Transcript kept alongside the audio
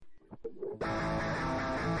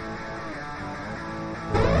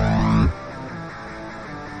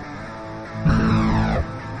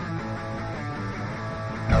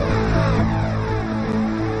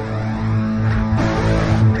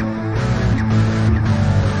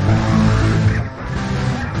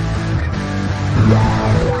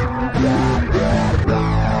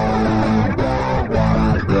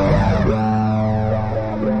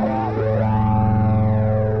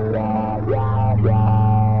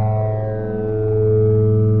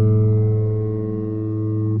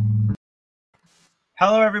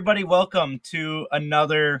Hello, everybody. Welcome to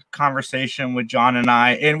another conversation with John and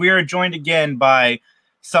I. And we are joined again by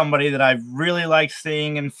somebody that I've really liked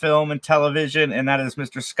seeing in film and television, and that is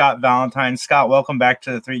Mr. Scott Valentine. Scott, welcome back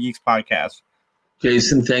to the Three Geeks podcast.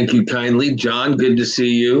 Jason, thank you kindly. John, good to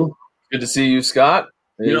see you. Good to see you, Scott.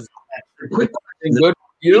 Quick everything good with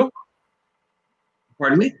you?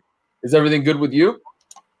 Pardon me? Is everything good with you?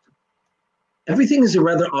 Everything is a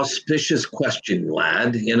rather auspicious question,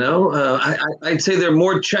 lad. I'd say there are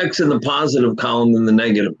more checks in the positive column than the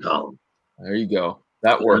negative column. There you go.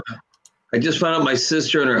 That worked. I just found out my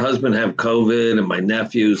sister and her husband have COVID, and my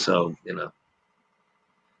nephew. So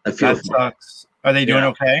I feel that sucks. Are they doing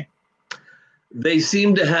okay? They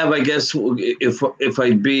seem to have, I guess, if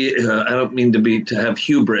I'd be, I don't mean to have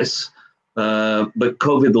hubris, but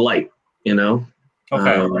COVID light.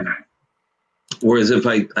 Okay. Whereas if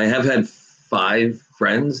I have had 5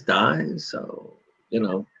 friends die, so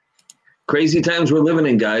crazy times we're living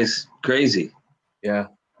in, guys. Crazy. Yeah.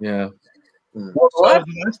 So the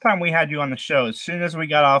last time we had you on the show, as soon as we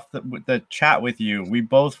got off the chat with you, we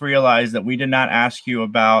both realized that we did not ask you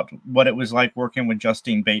about what it was like working with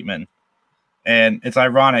Justine Bateman. And it's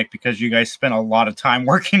ironic because you guys spent a lot of time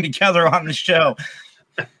working together on the show.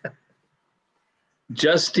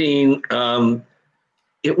 Justine,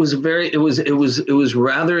 it was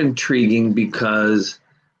rather intriguing because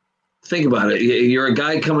think about it. You're a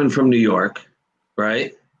guy coming from New York,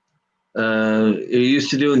 right? You're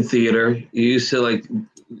used to doing theater. You used to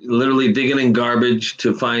literally digging in garbage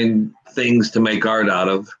to find things to make art out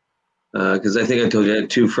of. Because I think I told you I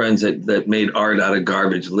had 2 friends that made art out of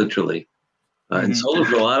garbage, literally, and sold it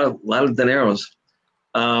for a lot of dineros.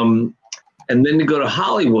 And then to go to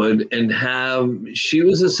Hollywood and she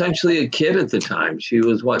was essentially a kid at the time. She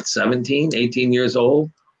was 17, 18 years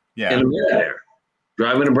old. Yeah. And a millionaire,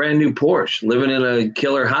 driving a brand new Porsche, living in a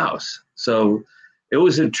killer house. So it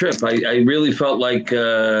was a trip. I really felt like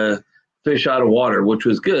fish out of water, which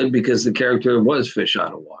was good because the character was fish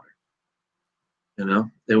out of water.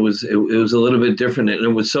 It was a little bit different. And it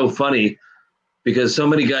was so funny because so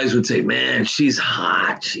many guys would say, man, she's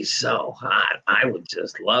hot. She's so hot. I would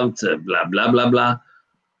just love to blah, blah, blah, blah.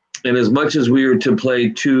 And as much as we were to play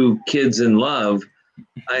 2 kids in love,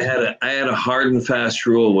 I had a hard and fast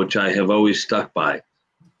rule, which I have always stuck by.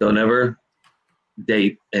 Don't ever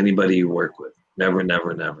date anybody you work with. Never,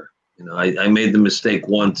 never, never. I made the mistake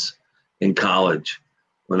once in college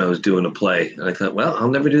when I was doing a play. And I thought, well, I'll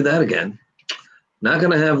never do that again. Not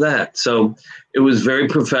going to have that. So it was very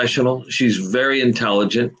professional. She's very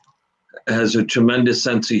intelligent, has a tremendous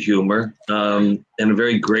sense of humor, and a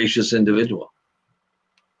very gracious individual.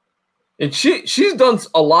 And she's done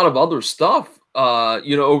a lot of other stuff,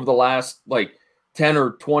 over the last 10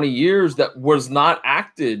 or 20 years that was not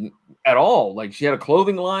acted at all. Like she had a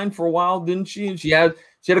clothing line for a while, didn't she? And she had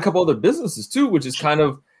a couple other businesses too, which is kind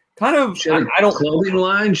of she had a clothing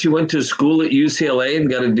line. She went to school at UCLA and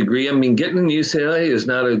got a degree. I mean, getting in UCLA is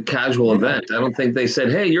not a casual event. I don't think they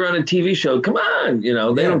said, hey, you're on a TV show. Come on. They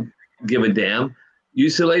don't give a damn.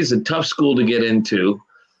 UCLA is a tough school to get into.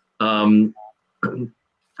 I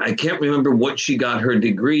can't remember what she got her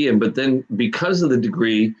degree in, but then because of the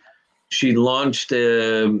degree, she launched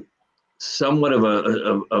somewhat of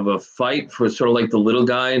a fight for sort of like the little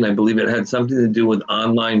guy. And I believe it had something to do with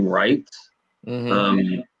online rights.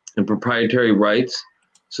 Mm-hmm. And proprietary rights.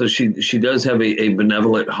 So she does have a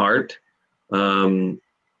benevolent heart. I'm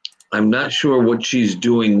not sure what she's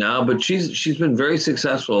doing now, but she's been very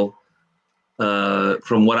successful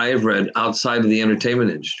from what I have read outside of the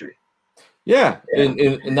entertainment industry. Yeah.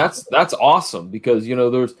 And that's awesome because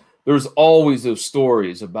there's always those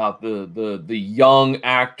stories about the young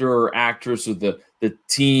actor or actress or the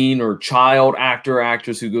teen or child actor or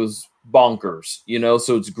actress who goes bonkers,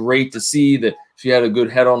 so it's great to see that she had a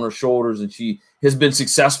good head on her shoulders and she has been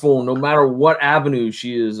successful no matter what avenue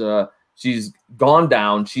she's gone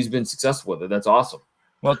down. She's been successful with it. That's awesome.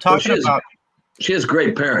 Well, she has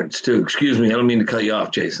great parents too. Excuse me. I don't mean to cut you off,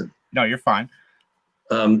 Jason. No, you're fine.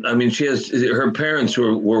 She has her parents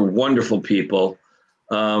were wonderful people.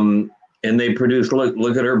 And they produced,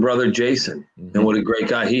 look at her brother, Jason, and what a great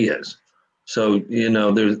guy he is. So,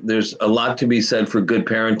 there's a lot to be said for good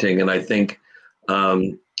parenting. And I think,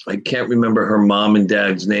 I can't remember her mom and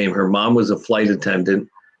dad's name. Her mom was a flight attendant.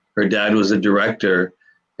 Her dad was a director.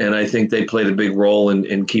 And I think they played a big role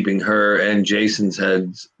in keeping her and Jason's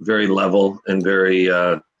heads very level and very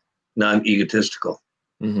non-egotistical.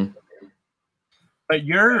 Mm-hmm. But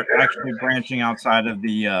you're actually branching outside of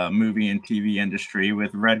the movie and TV industry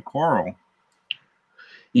with Red Coral.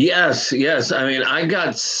 Yes. I mean, I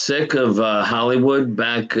got sick of Hollywood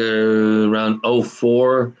back around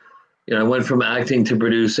 2004. I went from acting to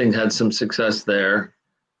producing, had some success there.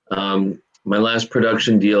 My last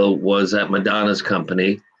production deal was at Madonna's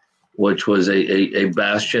company, which was a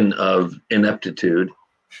bastion of ineptitude,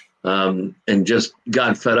 and just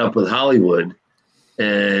got fed up with Hollywood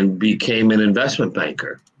and became an investment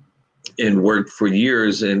banker and worked for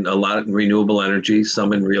years in a lot of renewable energy,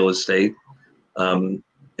 some in real estate, and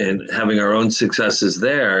having our own successes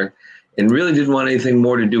there, and really didn't want anything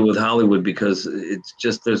more to do with Hollywood because it's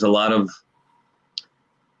just, there's a lot of,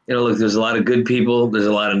 look, there's a lot of good people, there's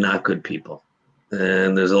a lot of not good people.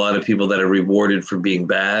 And there's a lot of people that are rewarded for being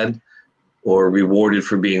bad or rewarded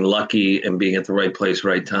for being lucky and being at the right place,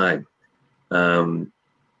 right time.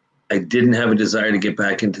 I didn't have a desire to get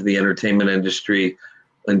back into the entertainment industry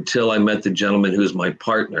until I met the gentleman who's my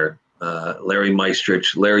partner, Larry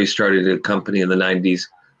Meistrich. Larry started a company in the 90s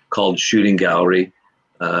called Shooting Gallery.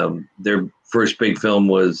 Their first big film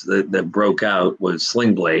was that broke out was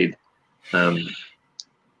Sling Blade.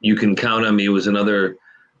 You Can Count on Me was another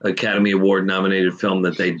Academy Award nominated film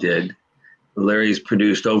that they did. Larry's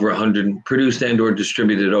produced and or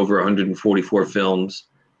distributed over 144 films,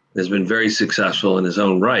 has been very successful in his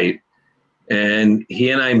own right. And he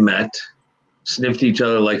and I met, sniffed each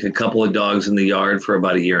other like a couple of dogs in the yard for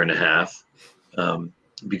about a year and a half,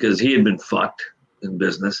 because he had been fucked in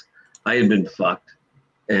business. I had been fucked.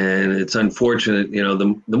 And it's unfortunate,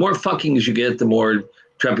 the more fuckings you get, the more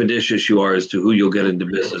trepidatious you are as to who you'll get into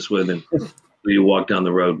business with and who you walk down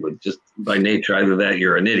the road with. Just by nature, either that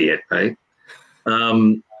you're an idiot, right?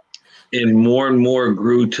 And more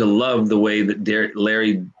grew to love the way that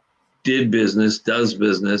Larry did business, does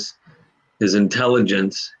business, his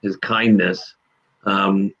intelligence, his kindness.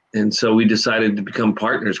 And so we decided to become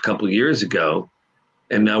partners a couple of years ago.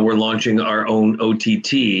 And now we're launching our own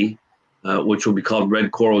OTT, which will be called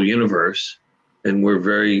Red Coral Universe. And we're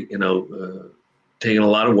very, taking a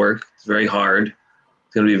lot of work. It's very hard.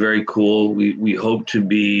 It's going to be very cool. We hope to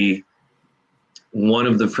be one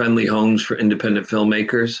of the friendly homes for independent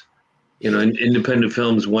filmmakers. Independent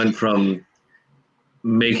films went from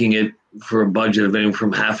making it for a budget of anywhere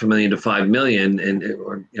from $500,000 to $5 million,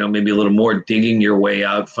 or maybe a little more, digging your way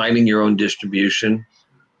out, finding your own distribution.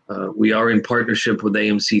 We are in partnership with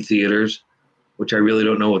AMC Theaters, which I really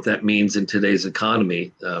don't know what that means in today's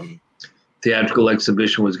economy. Theatrical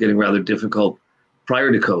exhibition was getting rather difficult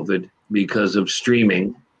prior to COVID because of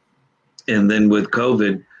streaming. And then with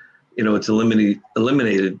COVID, it's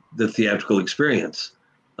eliminated the theatrical experience.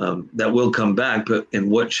 That will come back, but in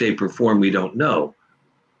what shape or form, we don't know.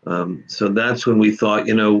 So that's when we thought,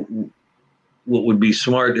 what would be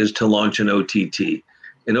smart is to launch an OTT.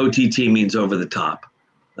 An OTT means over the top.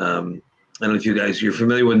 I don't know if you're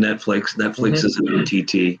familiar with Netflix. Netflix is an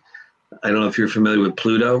OTT. I don't know if you're familiar with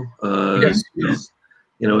Pluto. Yes.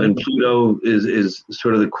 And Pluto is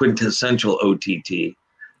sort of the quintessential OTT.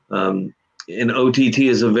 And OTT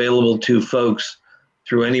is available to folks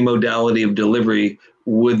through any modality of delivery,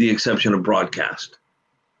 with the exception of broadcast.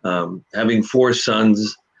 Having 4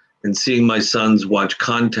 sons and seeing my sons watch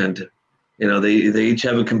content, they each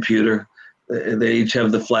have a computer, they each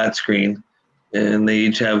have the flat screen, and they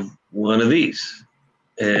each have one of these.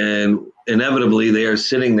 And inevitably, they are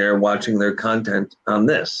sitting there watching their content on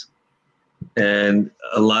this. And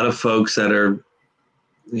a lot of folks that are,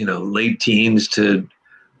 late teens to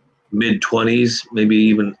mid 20s, maybe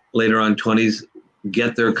even later on 20s,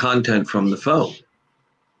 get their content from the phone.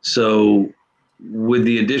 So with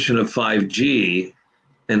the addition of 5G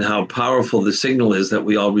and how powerful the signal is that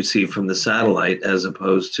we all receive from the satellite as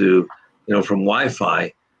opposed to, from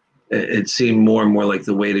Wi-Fi, it seemed more and more like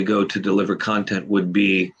the way to go to deliver content would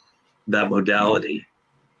be that modality.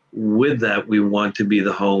 With that, we want to be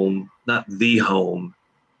the home, not the home,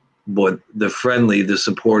 but the friendly, the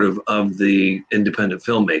supportive of the independent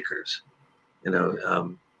filmmakers.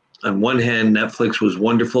 On one hand, Netflix was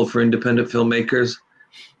wonderful for independent filmmakers.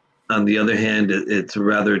 On the other hand, it's a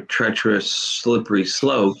rather treacherous, slippery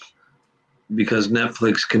slope because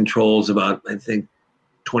Netflix controls about, I think,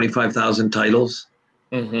 25,000 titles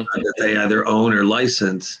that they either own or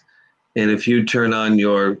license. And if you turn on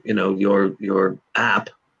your app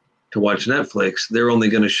to watch Netflix, they're only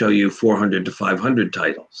going to show you 400 to 500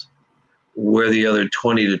 titles. Where the other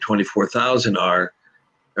 20 to 24,000 are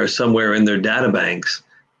somewhere in their data banks,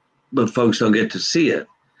 but folks don't get to see it.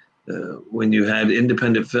 When you had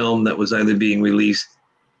independent film that was either being released,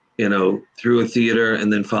 through a theater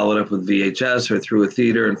and then followed up with VHS, or through a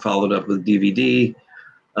theater and followed up with DVD,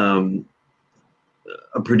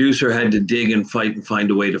 a producer had to dig and fight and find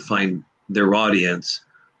a way to find their audience,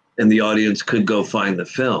 and the audience could go find the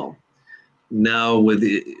film. now with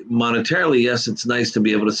monetarily, yes, it's nice to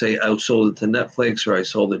be able to say I sold it to Netflix, or I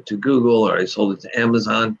sold it to Google, or I sold it to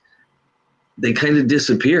Amazon. They kind of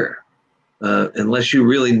disappear. Unless you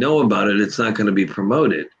really know about it, it's not going to be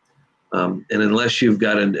promoted. And unless you've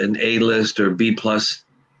got an A-list or B-plus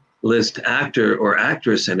list actor or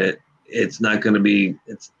actress in it, it's not going to be,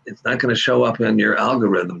 it's not going to show up in your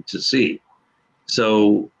algorithm to see.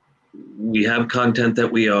 So we have content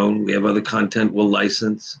that we own. We have other content we'll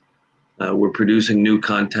license. We're producing new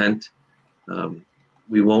content.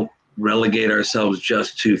 We won't relegate ourselves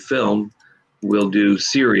just to film. We'll do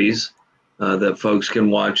series that folks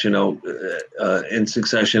can watch, in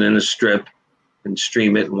succession in a strip, and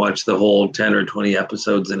stream it and watch the whole 10 or 20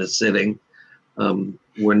 episodes in a sitting.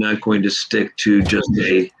 We're not going to stick to just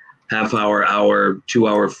a half-hour,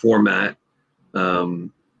 2-hour format.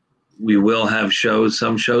 We will have shows.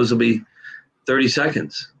 Some shows will be 30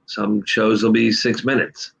 seconds. Some shows will be 6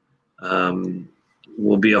 minutes.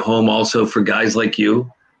 We'll be a home also for guys like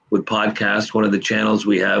you with podcasts. One of the channels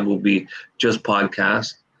we have will be just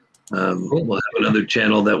podcast. We'll have another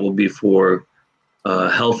channel that will be for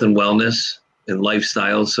health and wellness and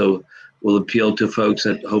lifestyle. So we'll appeal to folks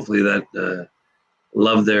that hopefully that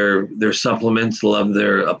love their supplements, love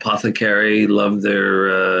their apothecary, love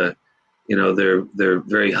their their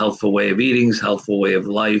very healthful way of eating, healthful way of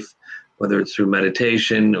life, whether it's through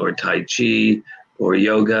meditation or Tai Chi or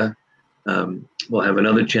yoga. We'll have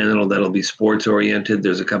another channel that'll be sports oriented.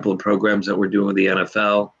 There's a couple of programs that we're doing with the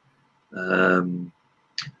NFL.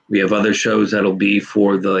 We have other shows that'll be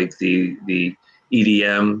for the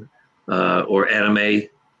EDM or anime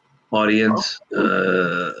audience,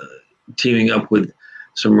 teaming up with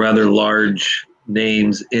some rather large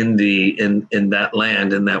names in that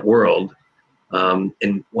land, in that world,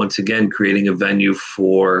 and once again creating a venue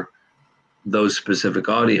for those specific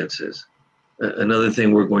audiences. Another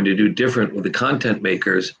thing we're going to do different with the content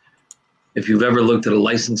makers, if you've ever looked at a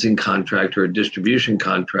licensing contract or a distribution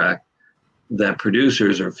contract that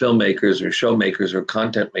producers or filmmakers or showmakers or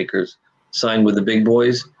content makers sign with the big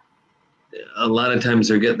boys, a lot of times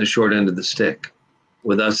they're getting the short end of the stick.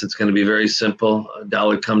 With us, it's going to be very simple.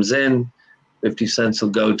 $1 comes in, 50 cents will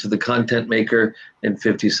go to the content maker, and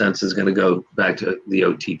 50 cents is going to go back to the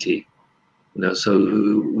OTT.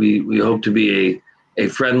 So we hope to be a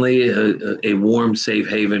friendly, a warm, safe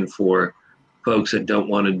haven for folks that don't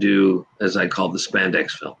want to do, as I call the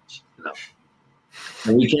spandex films.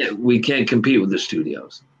 And we can't compete with the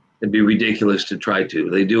studios. It'd be ridiculous to try to.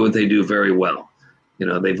 They do what they do very well.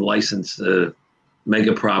 They've licensed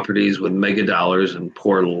mega properties with mega dollars and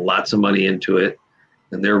pour lots of money into it,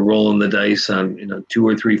 and they're rolling the dice on 2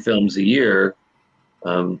 or 3 films a year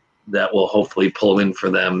that will hopefully pull in for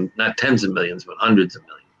them not tens of millions but hundreds of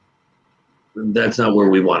millions. That's not where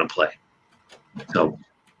we want to play. So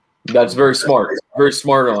that's very smart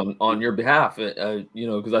on your behalf,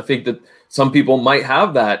 because I think that some people might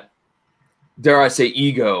have that, dare I say,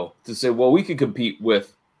 ego to say, well, we could compete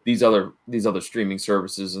with these other streaming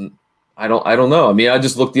services, and I don't know. I mean, I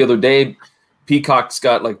just looked the other day, Peacock's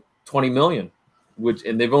got like 20 million,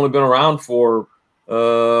 and they've only been around for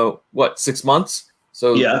 6 months.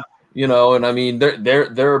 So yeah, and I mean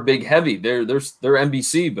they're a big heavy. They're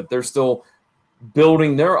NBC, but they're still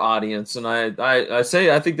building their audience, and I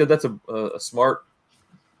think that's a smart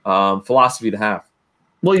philosophy to have.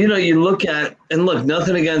 Well, you look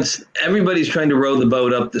nothing against, everybody's trying to row the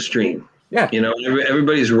boat up the stream. Yeah.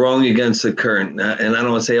 Everybody's rowing against the current, and I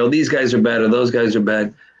don't want to say, oh, these guys are bad or those guys are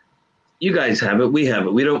bad. You guys have it, we have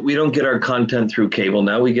it. We don't get our content through cable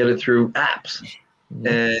now. We get it through apps. Mm-hmm.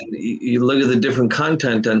 And you look at the different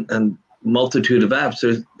content and multitude of apps.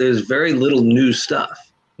 There's very little new stuff.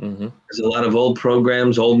 Mm-hmm. There's a lot of old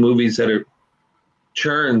programs, old movies that are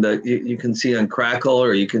churned that you can see on Crackle,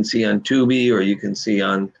 or you can see on Tubi, or you can see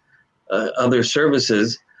on other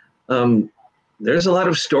services. There's a lot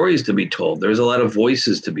of stories to be told. There's a lot of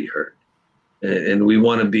voices to be heard. And we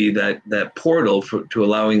want to be that portal to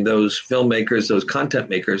allowing those filmmakers, those content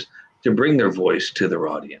makers, to bring their voice to their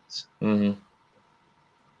audience. Mm-hmm.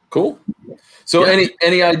 Cool. So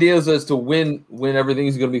any ideas as to when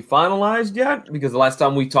everything's going to be finalized yet? Because the last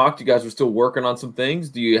time we talked, you guys were still working on some things.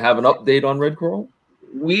 Do you have an update on Red Coral?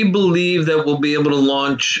 We believe that we'll be able to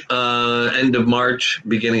launch end of March,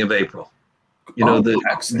 beginning of April.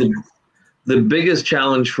 The biggest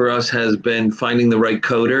challenge for us has been finding the right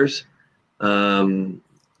coders.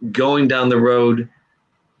 Going down the road,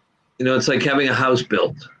 it's like having a house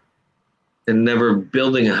built and never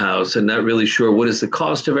building a house and not really sure what is the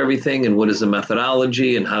cost of everything and what is the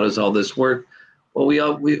methodology and how does all this work. Well,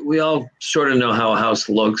 we all sort of know how a house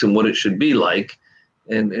looks and what it should be like,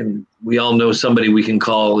 and we all know somebody we can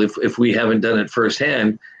call if we haven't done it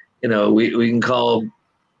firsthand. We can call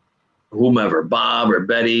whomever, Bob or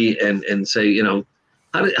Betty, and say,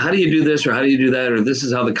 how do you do this, or how do you do that, or this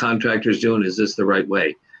is how the contractor's doing. Is this the right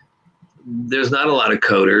way? There's not a lot of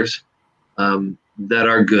coders that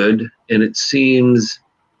are good, and it seems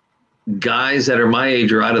guys that are my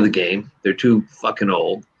age are out of the game. They're too fucking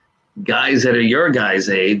old. Guys that are your guys'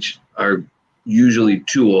 age are usually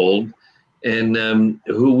too old. And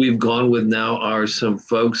who we've gone with now are some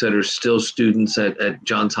folks that are still students at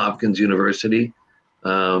Johns Hopkins University.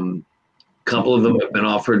 Couple of them have been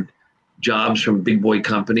offered jobs from big boy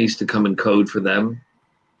companies to come and code for them.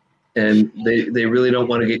 And they really don't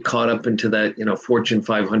want to get caught up into that, Fortune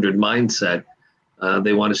 500 mindset.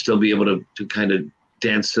 They want to still be able to kind of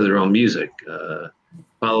dance to their own music,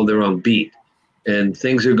 follow their own beat. And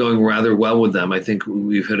things are going rather well with them. I think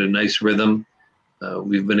we've hit a nice rhythm.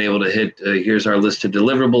 We've been able to hit, here's our list of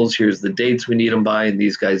deliverables, here's the dates we need them by, and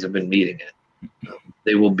these guys have been meeting it.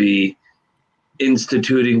 They will be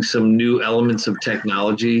instituting some new elements of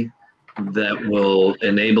technology that will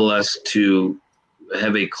enable us to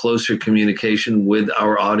have a closer communication with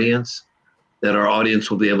our audience, that our audience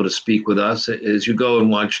will be able to speak with us. As you go and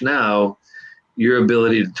watch now, your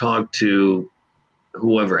ability to talk to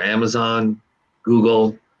whoever, Amazon,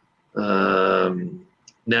 Google,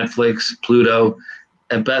 Netflix, Pluto,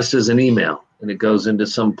 at best is an email, and it goes into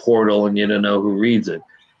some portal and you don't know who reads it.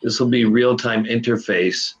 This will be real-time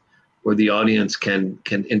interface where the audience can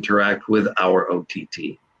interact with our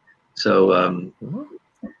OTT. So,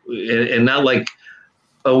 and not like,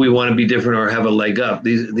 oh, we want to be different or have a leg up.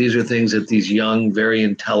 These are things that these young, very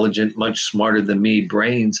intelligent, much smarter than me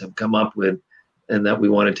brains have come up with, and that we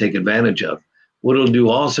want to take advantage of. What it'll do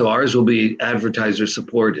also, ours will be advertiser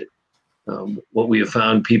supported. What we have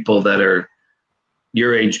found, people that are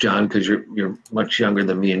your age, John, because you're much younger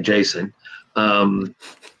than me and Jason. Folks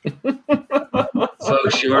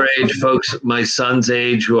your age, folks my son's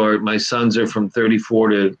age, my sons are from 34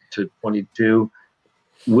 to 22,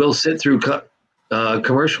 will sit through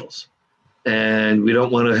commercials. And we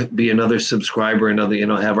don't want to be another subscriber,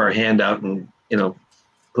 have our hand out and,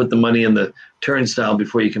 put the money in the turnstile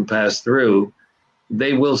before you can pass through.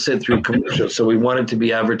 They will sit through commercials. So we want it to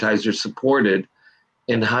be advertiser supported,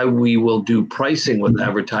 and how we will do pricing with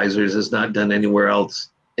advertisers is not done anywhere else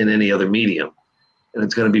in any other medium. And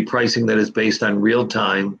it's going to be pricing that is based on real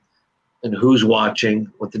time and who's watching,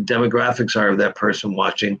 what the demographics are of that person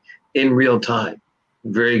watching in real time.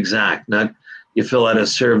 Very exact, not you fill out a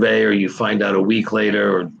survey or you find out a week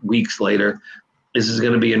later or weeks later. This is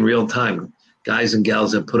going to be in real time. Guys and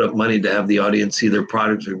gals that put up money to have the audience see their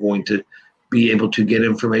products are going to be able to get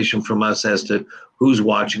information from us as to who's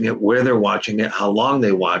watching it, where they're watching it, how long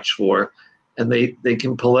they watch for, and they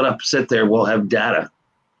can pull it up, sit there. We'll have data,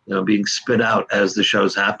 being spit out as the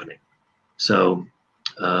show's happening. So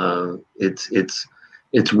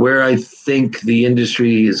it's where I think the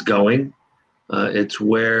industry is going. It's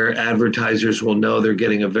where advertisers will know they're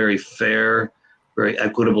getting a very fair, very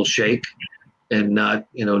equitable shake, and not,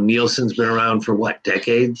 Nielsen's been around for what,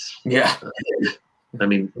 decades? Yeah.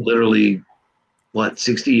 Literally,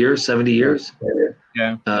 60 years, 70 years?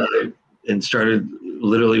 Yeah. And started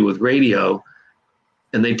literally with radio,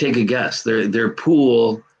 and they take a guess. Their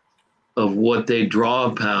pool of what they draw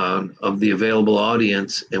upon of the available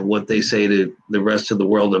audience and what they say to the rest of the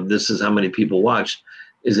world of this is how many people watched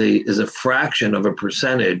is a fraction of a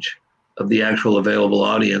percentage of the actual available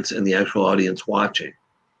audience and the actual audience watching.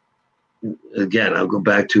 Again, I'll go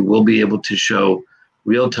back to, we'll be able to show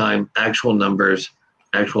real-time actual numbers,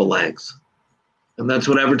 actual lengths. And that's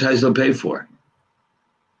what advertisers will pay for.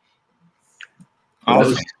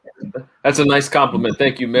 Awesome. That's a nice compliment.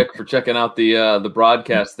 Thank you, Mick, for checking out the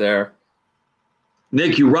broadcast there.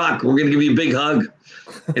 Nick, you rock. We're going to give you a big hug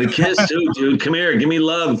and a kiss too, dude. Come here. Give me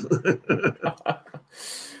love.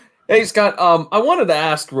 Hey, Scott, I wanted to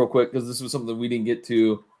ask real quick, because this was something we didn't get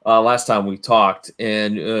to last time we talked.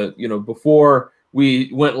 And, before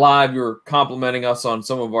we went live, you were complimenting us on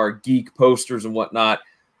some of our geek posters and whatnot.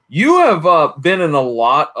 You have been in a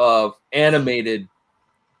lot of animated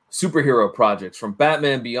superhero projects, from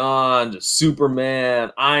Batman Beyond to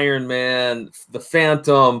Superman, Iron Man, The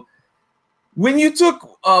Phantom. When you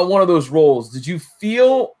took one of those roles, did you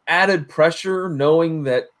feel added pressure knowing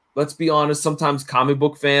that, let's be honest, sometimes comic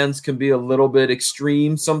book fans can be a little bit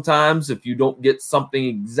extreme sometimes if you don't get something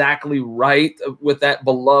exactly right with that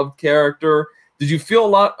beloved character? Did you feel a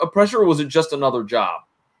lot of pressure, or was it just another job?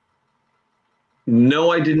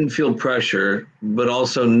 No, I didn't feel pressure, but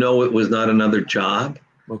also no, it was not another job.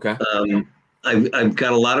 Okay. I've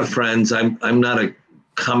got a lot of friends. I'm not a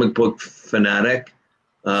comic book fanatic.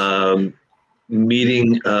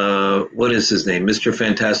 Meeting what is his name? Mr.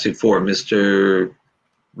 Fantastic Four, Mr.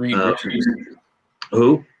 Reed Richards.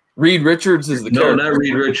 Who? Reed Richards is the no, character. not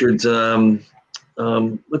Reed Richards.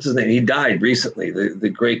 What's his name? He died recently. The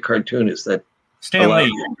great cartoonist that Stan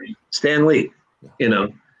Lee. Stan Lee. You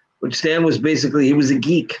know, which Stan was basically, he was a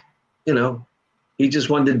geek. You know, he just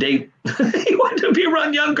wanted to date. He wanted to be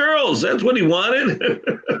around young girls. That's what he wanted.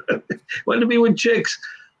 Wanted to be with chicks.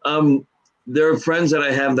 There are friends that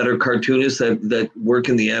I have that are cartoonists that work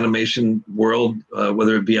in the animation world,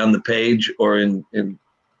 whether it be on the page or in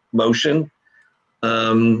motion.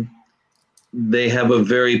 They have a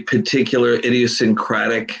very particular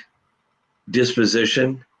idiosyncratic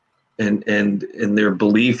disposition, and their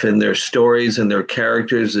belief in their stories and their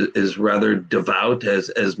characters is rather devout,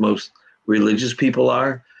 as most religious people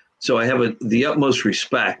are. So I have the utmost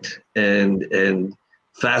respect and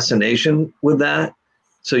fascination with that.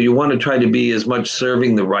 So you want to try to be as much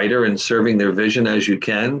serving the writer and serving their vision as you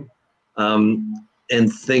can,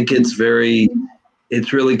 and think it's really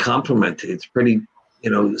complimentary. It's pretty,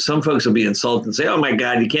 some folks will be insulted and say, "Oh my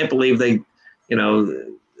God, you can't believe they,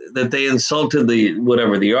 that they insulted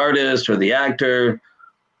the artist or the actor,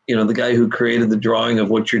 the guy who created the drawing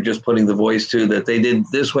of what you're just putting the voice to, that they did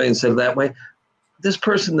this way instead of that way." This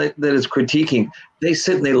person that is critiquing, they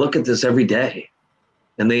sit and they look at this every day,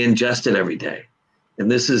 and they ingest it every day. And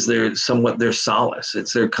this is their solace.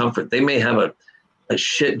 It's their comfort. They may have a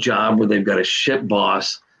shit job where they've got a shit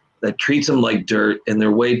boss that treats them like dirt, and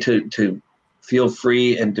their way to feel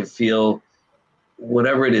free and to feel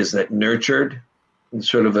whatever it is that nurtured in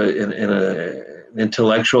sort of in an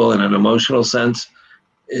intellectual and an emotional sense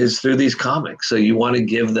is through these comics. So you want to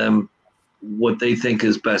give them what they think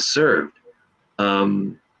is best served.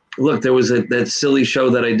 Look, there was that silly show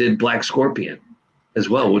that I did, Black Scorpion, as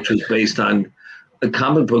well, which was based on a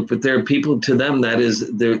comic book, but there are people, to them, that is,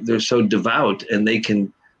 they're so devout, and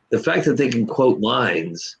the fact that they can quote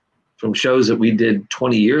lines from shows that we did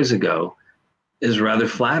 20 years ago is rather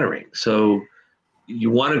flattering. So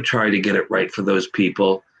you want to try to get it right for those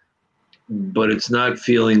people, but it's not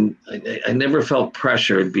feeling, I never felt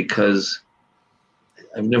pressured, because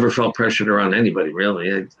I've never felt pressured around anybody,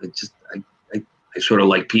 really. I sort of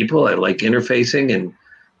like people. I like interfacing, and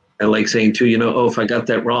I like saying too, if I got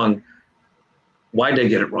that wrong, why did I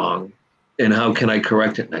get it wrong, and how can I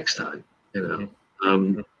correct it next time?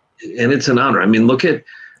 And it's an honor. I mean, look at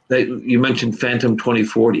that. You mentioned Phantom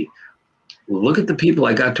 2040. Look at the people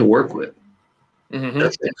I got to work with. Mm-hmm.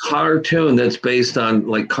 That's a cartoon that's based on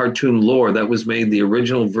like cartoon lore that was made. The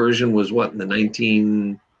original version was what, in the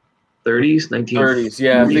 1930s, 1930s.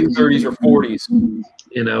 Yeah, I think 30s or 40s.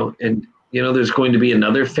 And there's going to be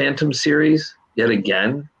another Phantom series yet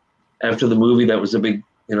again after the movie that was a big,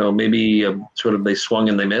 maybe sort of they swung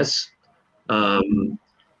and they miss.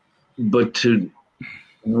 But to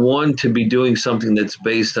be doing something that's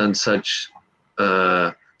based on such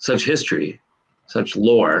history, such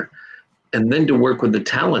lore, and then to work with the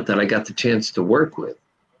talent that I got the chance to work with,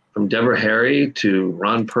 from Deborah Harry to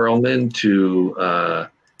Ron Perlman to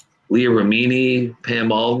Leah Remini,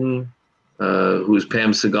 Pam Alden, who was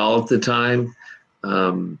Pam Segal at the time,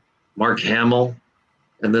 Mark Hamill.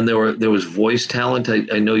 And then there was voice talent.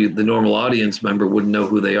 I know the normal audience member wouldn't know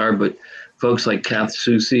who they are, but folks like Kath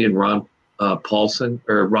Soucie and Rob Paulson,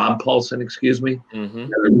 excuse me,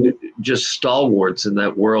 mm-hmm. Just stalwarts in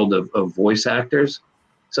that world of voice actors.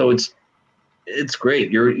 So it's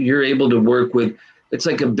great. You're able to work with. It's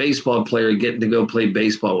like a baseball player getting to go play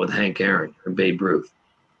baseball with Hank Aaron or Babe Ruth.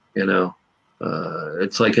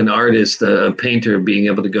 It's like an artist, a painter, being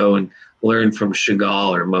able to go and learn from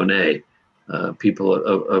Chagall or Monet. People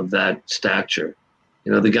of that stature,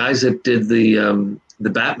 the guys that did the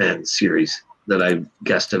Batman series that I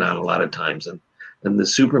guested on a lot of times, and the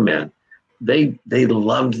Superman, they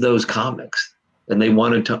loved those comics, and they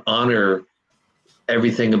wanted to honor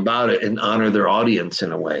everything about it and honor their audience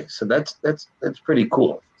in a way. So that's pretty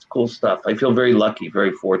cool. It's cool stuff. I feel very lucky,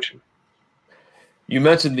 very fortunate. You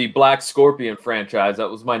mentioned the Black Scorpion franchise. That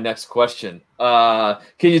was my next question. Can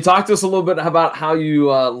you talk to us a little bit about how you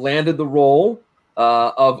landed the role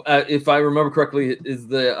of, if I remember correctly, is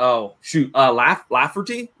the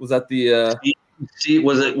Lafferty? Was that the?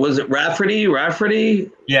 Was it Rafferty?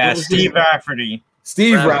 Yeah, Steve Rafferty.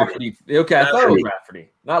 Steve Rafferty. Okay, I thought it was Rafferty,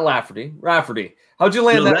 not Lafferty. Rafferty. How'd you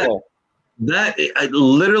land that role? I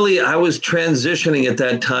was transitioning at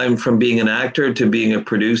that time from being an actor to being a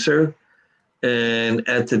producer. And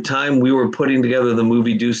at the time, we were putting together the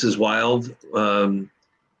movie Deuces Wild,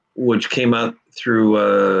 which came out through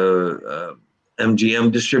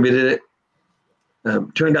MGM, distributed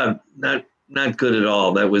it. Turned out not good at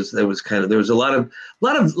all. That was kind of, there was a lot of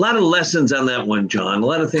lessons on that one, John. A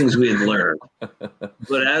lot of things we had learned.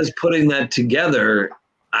 But as putting that together,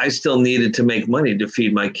 I still needed to make money to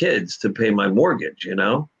feed my kids, to pay my mortgage, you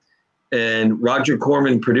know. And Roger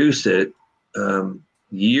Corman produced it.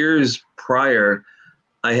 Years prior,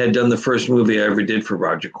 I had done the first movie I ever did for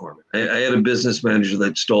Roger Corman. I had a business manager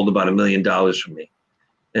that stole about $1 million from me.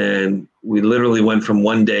 And we literally went from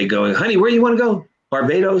one day going, honey, where you want to go?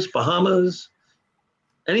 Barbados, Bahamas,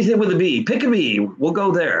 anything with a B, pick a B, we'll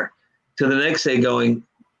go there. To the next day going,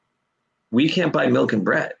 we can't buy milk and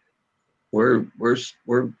bread. We're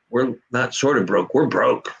not sort of broke. We're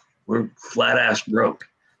broke. We're flat ass broke.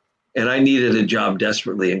 And I needed a job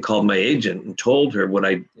desperately and called my agent and told her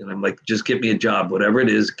and I'm like, just get me a job, whatever it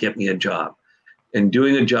is, get me a job. And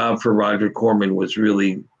doing a job for Roger Corman was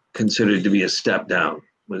really considered to be a step down,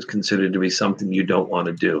 was considered to be something you don't want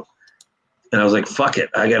to do. And I was like, fuck it.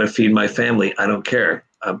 I got to feed my family. I don't care.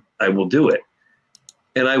 I will do it.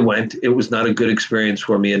 And I went. It was not a good experience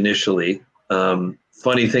for me initially.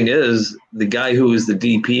 Funny thing is, the guy who was the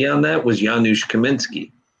DP on that was Janusz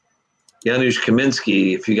Kaminski. Janusz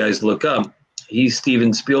Kaminski, if you guys look up, he's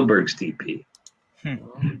Steven Spielberg's DP.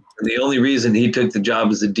 And the only reason he took the job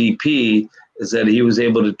as a DP is that he was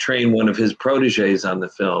able to train one of his proteges on the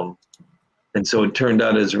film. And so it turned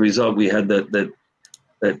out as a result, we had that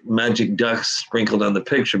magic dust sprinkled on the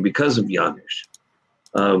picture because of Janusz.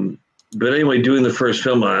 But anyway, doing the first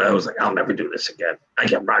film, I was like, I'll never do this again. I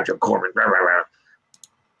get Roger Corman. Rah, rah, rah.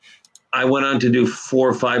 I went on to do 4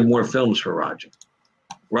 or 5 more films for Roger.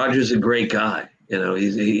 Roger's a great guy. You know,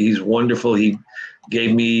 he's wonderful. He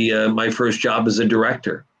gave me my first job as a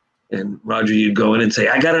director. And Roger, you'd go in and say,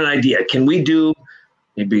 I got an idea. Can we do?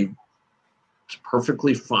 He'd be, it's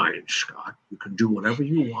perfectly fine, Scott. You can do whatever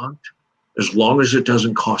you want as long as it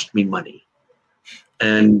doesn't cost me money.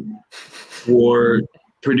 And for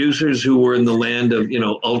producers who were in the land of,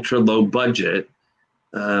 ultra low budget,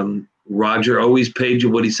 Roger always paid you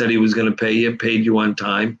what he said he was going to pay you, paid you on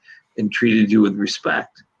time, and treated you with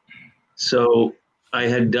respect. So I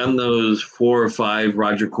had done those 4 or 5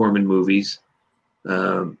 Roger Corman movies.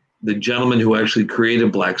 The gentleman who actually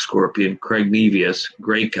created Black Scorpion, Craig Nevius,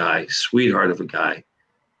 great guy, sweetheart of a guy.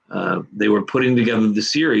 They were putting together the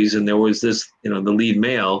series, and there was this, the lead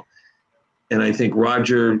male. And I think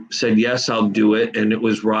Roger said, yes, I'll do it. And it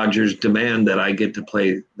was Roger's demand that I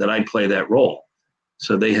play that role.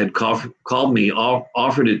 So they had called me,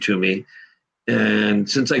 offered it to me. And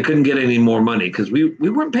since I couldn't get any more money, because we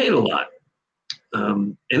weren't paid a lot,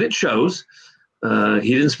 and it shows,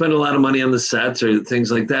 he didn't spend a lot of money on the sets or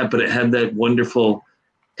things like that, but it had that wonderful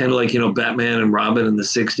kind of like, Batman and Robin in the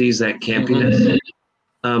 60s, that campiness.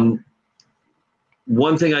 Mm-hmm.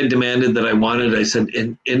 One thing I demanded that I wanted, I said,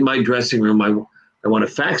 in my dressing room, I want a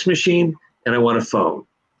fax machine and I want a phone.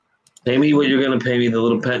 Pay me what you're going to pay me, the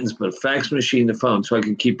little penance, but a fax machine, the phone, so I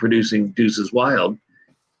can keep producing Deuces Wild.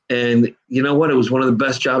 And you know what? It was one of the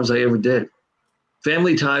best jobs I ever did.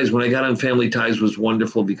 Family Ties, when I got on Family Ties, was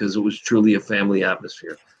wonderful because it was truly a family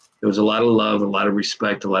atmosphere. There was a lot of love, a lot of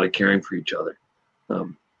respect, a lot of caring for each other.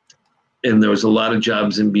 And there was a lot of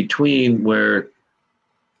jobs in between where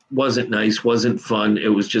wasn't nice, wasn't fun. It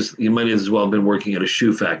was just, you might as well have been working at a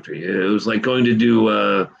shoe factory. It was like going to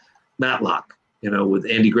do Matlock, with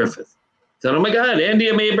Andy Griffith. Said, oh my God, Andy,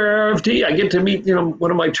 I'm ABRFT. I get to meet,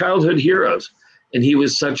 one of my childhood heroes. And he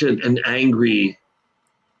was such an angry,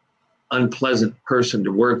 unpleasant person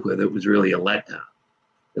to work with. It was really a letdown.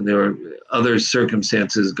 And there were other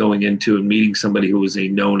circumstances going into and meeting somebody who was a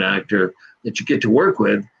known actor that you get to work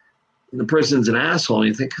with. And the person's an asshole. And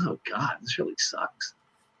you think, oh God, this really sucks.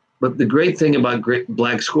 But the great thing about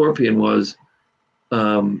Black Scorpion was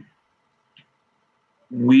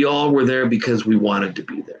we all were there because we wanted to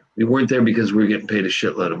be there. We weren't there because we were getting paid a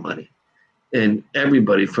shitload of money. And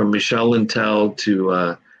everybody from Michel Lintel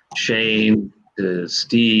to Shane to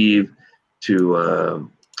Steve to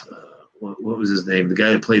what was his name? The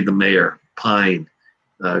guy that played the mayor, Pine,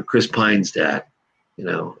 Chris Pine's dad,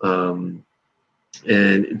 and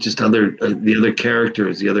just the other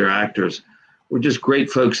characters, the other actors were just great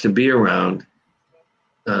folks to be around.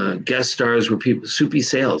 Guest stars were people. Soupy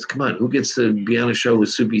Sales, come on, who gets to be on a show with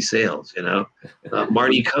Soupy Sales?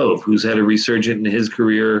 Marty Cove, who's had a resurgence in his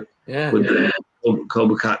career with the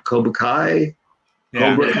Cobra Kai.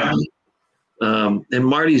 And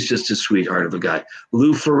Marty's just a sweetheart of a guy.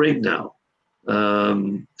 Lou Ferrigno,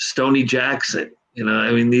 Stoney Jackson.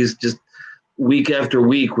 These just week after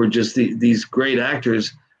week were just these great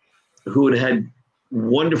actors who had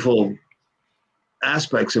wonderful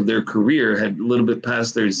aspects of their career, had a little bit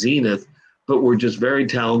past their zenith, but were just very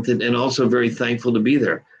talented and also very thankful to be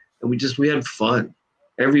there. and we had fun.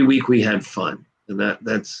 Every week we had fun, and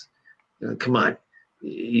that's come on.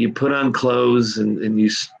 You put on clothes and you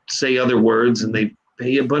say other words, and they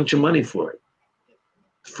pay you a bunch of money for it.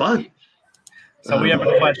 Fun. So we have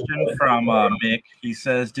a question from Mick. He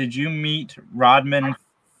says, "Did you meet Rodman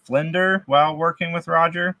Flender while working with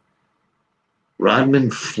Roger?" Rodman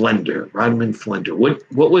Flender.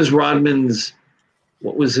 What was Rodman's?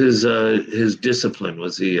 What was his discipline?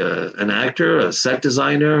 Was he an actor, a set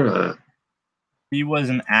designer? He was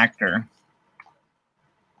an actor.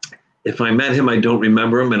 If I met him, I don't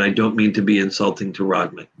remember him, and I don't mean to be insulting to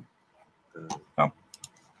Rodman. Oh.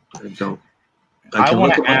 I don't. I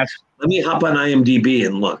want to ask. Let me hop on IMDb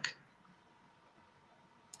and look.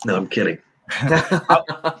 No, I'm kidding.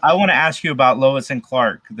 I want to ask you about Lois and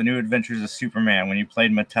Clark, The New Adventures of Superman, when you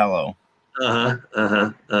played Metello.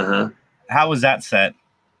 How was that set?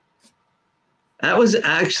 That was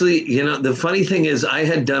actually, the funny thing is I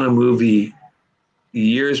had done a movie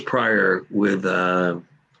years prior with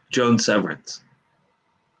Joan Severance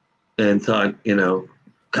and thought,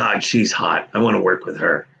 God, she's hot. I want to work with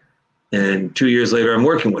her. And 2 years later, I'm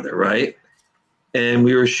working with her, right? And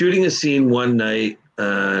we were shooting a scene one night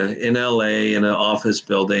in LA in an office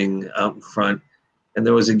building out in front. And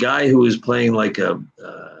there was a guy who was playing like the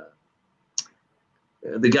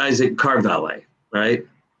guys at Car Valet, right?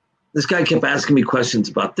 This guy kept asking me questions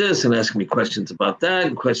about this and asking me questions about that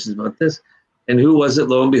and questions about this. And who was it?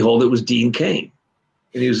 Lo and behold, it was Dean Cain.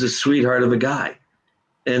 And he was a sweetheart of a guy.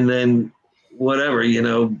 And then whatever,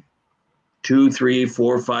 2, 3,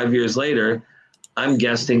 4, 5 years later, I'm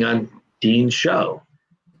guesting on Dean's show.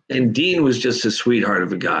 And Dean was just a sweetheart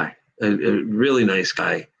of a guy, a really nice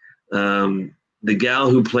guy. The gal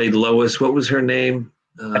who played Lois, what was her name?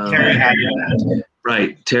 Terry Hatton.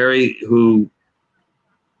 Right. Terry, who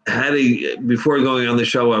had before going on the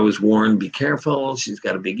show, I was warned, be careful. She's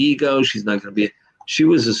got a big ego. She's not going to be, she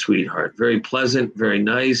was a sweetheart, very pleasant, very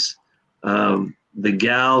nice. The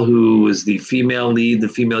gal who was the female lead, the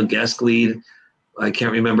female guest lead, I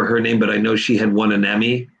can't remember her name, but I know she had won an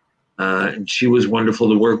Emmy, and she was wonderful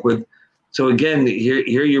to work with. So again, here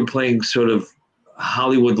you're playing sort of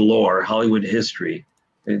Hollywood lore, Hollywood history.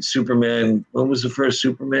 And Superman, when was the first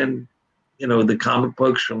Superman? The comic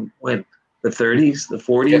books from when? The 30s, the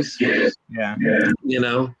 40s? Yeah.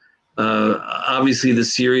 Obviously the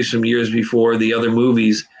series from years before, the other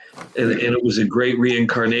movies. And it was a great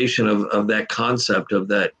reincarnation of that concept of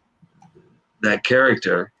that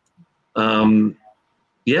character.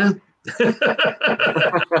 Yeah.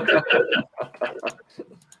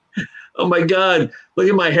 Oh my God! Look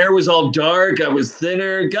at my hair was all dark. I was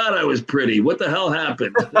thinner. God, I was pretty. What the hell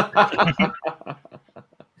happened?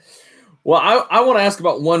 Well, I want to ask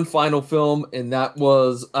about one final film, and that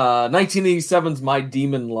was 1987's My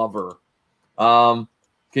Demon Lover.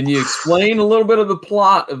 Can you explain a little bit of the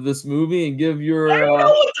plot of this movie and give your? I don't know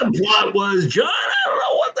what the plot was, John. I don't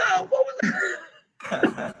know what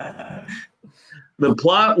was that? The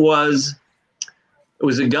plot was, it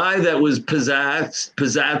was a guy that was Pizzatski'd,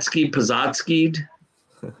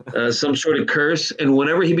 some sort of curse, and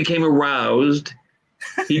whenever he became aroused,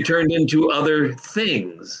 he turned into other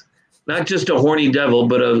things. Not just a horny devil,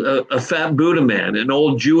 but a fat Buddha man, an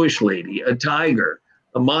old Jewish lady, a tiger,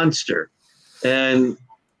 a monster, and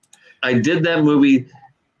I did that movie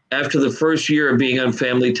after the first year of being on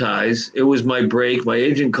Family Ties. It was my break. My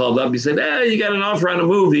agent called up. He said, you got an offer on a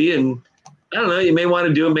movie. And I don't know, you may want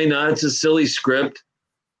to do it, may not. It's a silly script.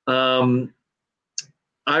 I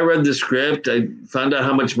read the script. I found out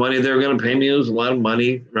how much money they were going to pay me. It was a lot of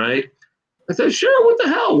money, right? I said, sure, what the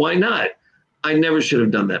hell? Why not? I never should have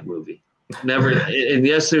done that movie. Never. And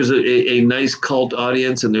yes, there's a nice cult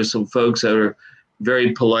audience, and there's some folks that are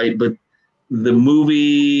very polite, but the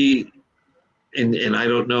movie, and I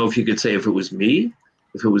don't know if you could say if it was me,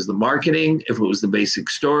 if it was the marketing, if it was the basic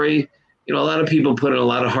story. A lot of people put in a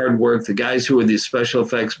lot of hard work. The guys who were the special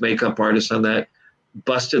effects makeup artists on that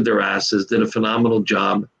busted their asses, did a phenomenal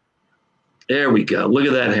job. There we go. Look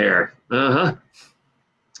at that hair.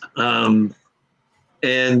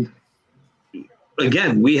 And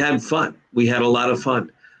again, we had fun. We had a lot of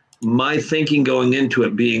fun. My thinking going into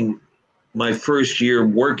it being my first year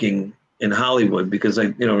working in Hollywood, because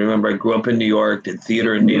remember I grew up in New York, did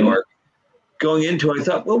theater in New York. Going into it, I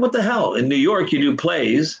thought, well, what the hell? In New York, you do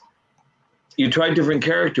plays, you try different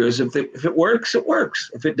characters. If it works, it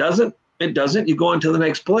works. If it doesn't, it doesn't. You go on to the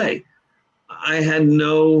next play. I had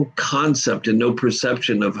no concept and no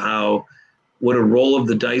perception of what a roll of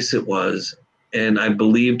the dice it was. And I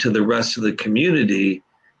believe to the rest of the community,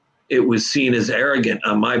 it was seen as arrogant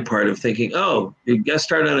on my part of thinking, oh, you guest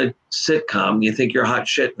starred on a sitcom, you think you're hot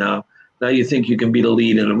shit now. Now you think you can be the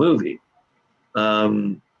lead in a movie.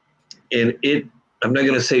 And I'm not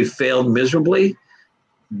going to say failed miserably,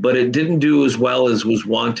 but it didn't do as well as was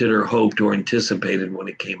wanted or hoped or anticipated when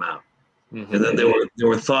it came out. Mm-hmm. And then there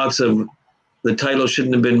were thoughts of the title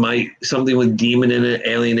shouldn't have been something with demon in it,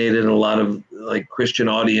 alienated a lot of like Christian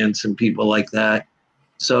audience and people like that.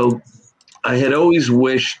 So I had always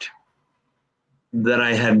wished that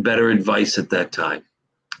I had better advice at that time.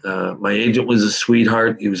 My agent was a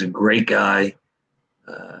sweetheart. He was a great guy.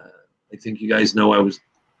 I think you guys know I was,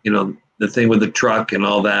 the thing with the truck and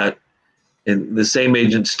all that. And the same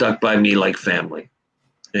agent stuck by me like family.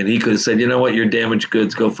 And he could have said, you know what, you're damaged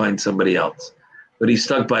goods, go find somebody else. But he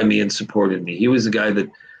stuck by me and supported me. He was the guy that,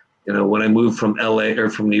 when I moved from LA or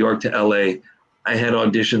from New York to LA, I had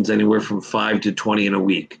auditions anywhere from 5 to 20 in a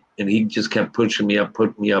week. And he just kept pushing me up,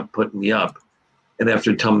 putting me up. And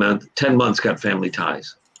after 10 months, got Family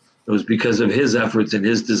Ties. It was because of his efforts and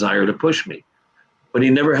his desire to push me. But he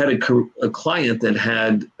never had a client that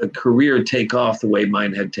had a career take off the way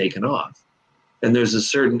mine had taken off. And there's a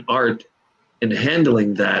certain art in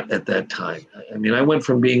handling that at that time. I mean, I went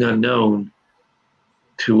from being unknown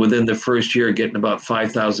to within the first year getting about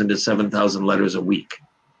 5,000 to 7,000 letters a week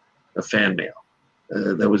of fan mail.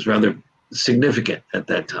 That was rather significant at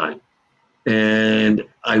that time. And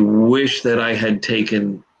I wish that I had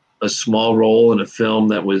taken a small role in a film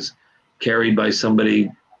that was carried by somebody,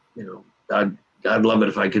 God love it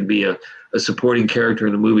if I could be a supporting character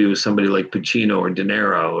in a movie with somebody like Pacino or De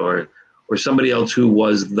Niro or somebody else who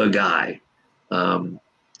was the guy.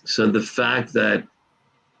 So the fact that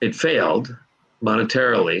it failed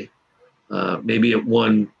monetarily, maybe it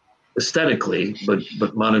won aesthetically, but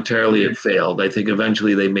monetarily it failed. I think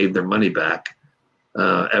eventually they made their money back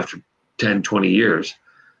after 10, 20 years.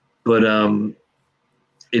 But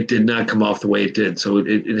it did not come off the way it did. So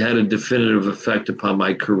it had a definitive effect upon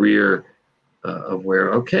my career of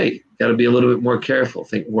where, okay, got to be a little bit more careful,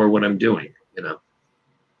 think more what I'm doing.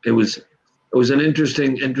 It was an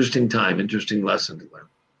interesting time, interesting lesson to learn.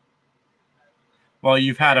 Well,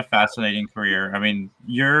 you've had a fascinating career. I mean,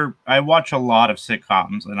 I watch a lot of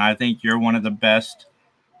sitcoms, and I think you're one of the best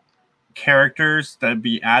characters that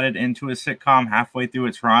be added into a sitcom halfway through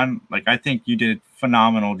its run. Like, I think you did a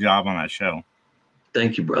phenomenal job on that show.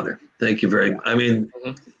 Thank you, brother. Thank you very much. I mean,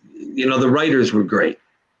 the writers were great.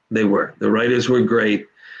 They were. The writers were great.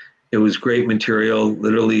 It was great material.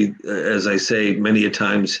 Literally, as I say many a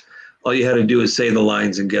times, all you had to do is say the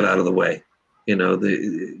lines and get out of the way.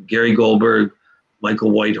 Gary Goldberg,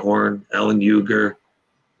 Michael Whitehorn, Alan Huger.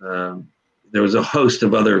 There was a host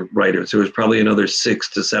of other writers. There was probably another 6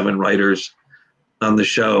 to 7 writers on the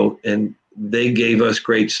show, and they gave us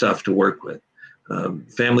great stuff to work with.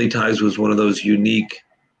 Family Ties was one of those unique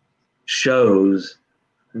shows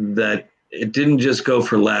that it didn't just go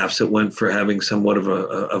for laughs. It went for having somewhat of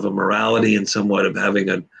a morality and somewhat of having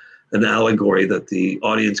an allegory that the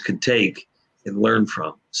audience could take and learn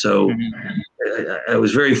from. So I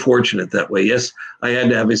was very fortunate that way. Yes, I had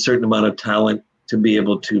to have a certain amount of talent to be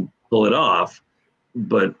able to pull it off,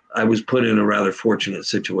 but I was put in a rather fortunate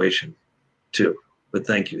situation too. But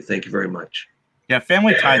thank you very much. Yeah,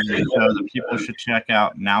 Family Ties is a show that people should check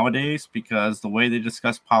out nowadays because the way they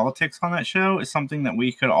discuss politics on that show is something that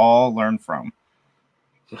we could all learn from.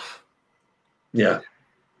 Yeah.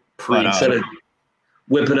 Instead of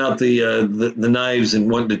whipping out the knives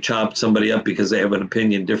and wanting to chop somebody up because they have an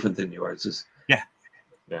opinion different than yours.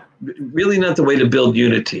 Yeah. Really not the way to build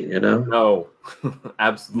unity, No,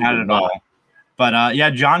 absolutely not at all. But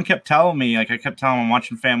John kept telling me, I kept telling him I'm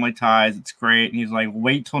watching Family Ties. It's great. And he's like,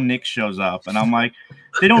 wait till Nick shows up. And I'm like,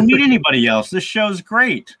 they don't need anybody else. This show's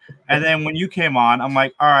great. And then when you came on, I'm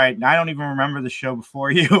like, all right, I don't even remember the show before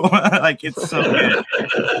you. It's so good.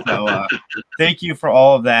 So thank you for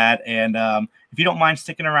all of that. And if you don't mind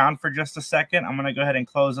sticking around for just a second, I'm going to go ahead and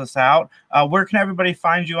close us out. Where can everybody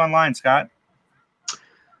find you online, Scott?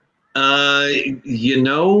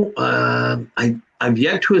 I've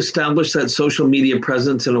yet to establish that social media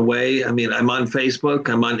presence in a way. I mean, I'm on Facebook,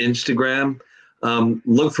 I'm on Instagram.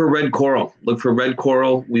 Look for Red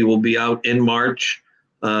Coral. We will be out in March.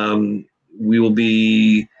 We will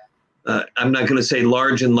be, I'm not going to say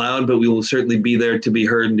large and loud, but we will certainly be there to be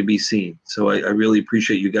heard and to be seen. So I really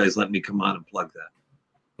appreciate you guys letting me come on and plug that.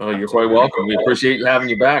 Oh, you're quite welcome. We appreciate having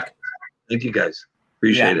you back. Thank you, guys.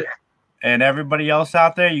 Appreciate it. And everybody else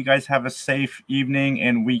out there, you guys have a safe evening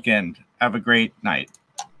and weekend. Have a great night.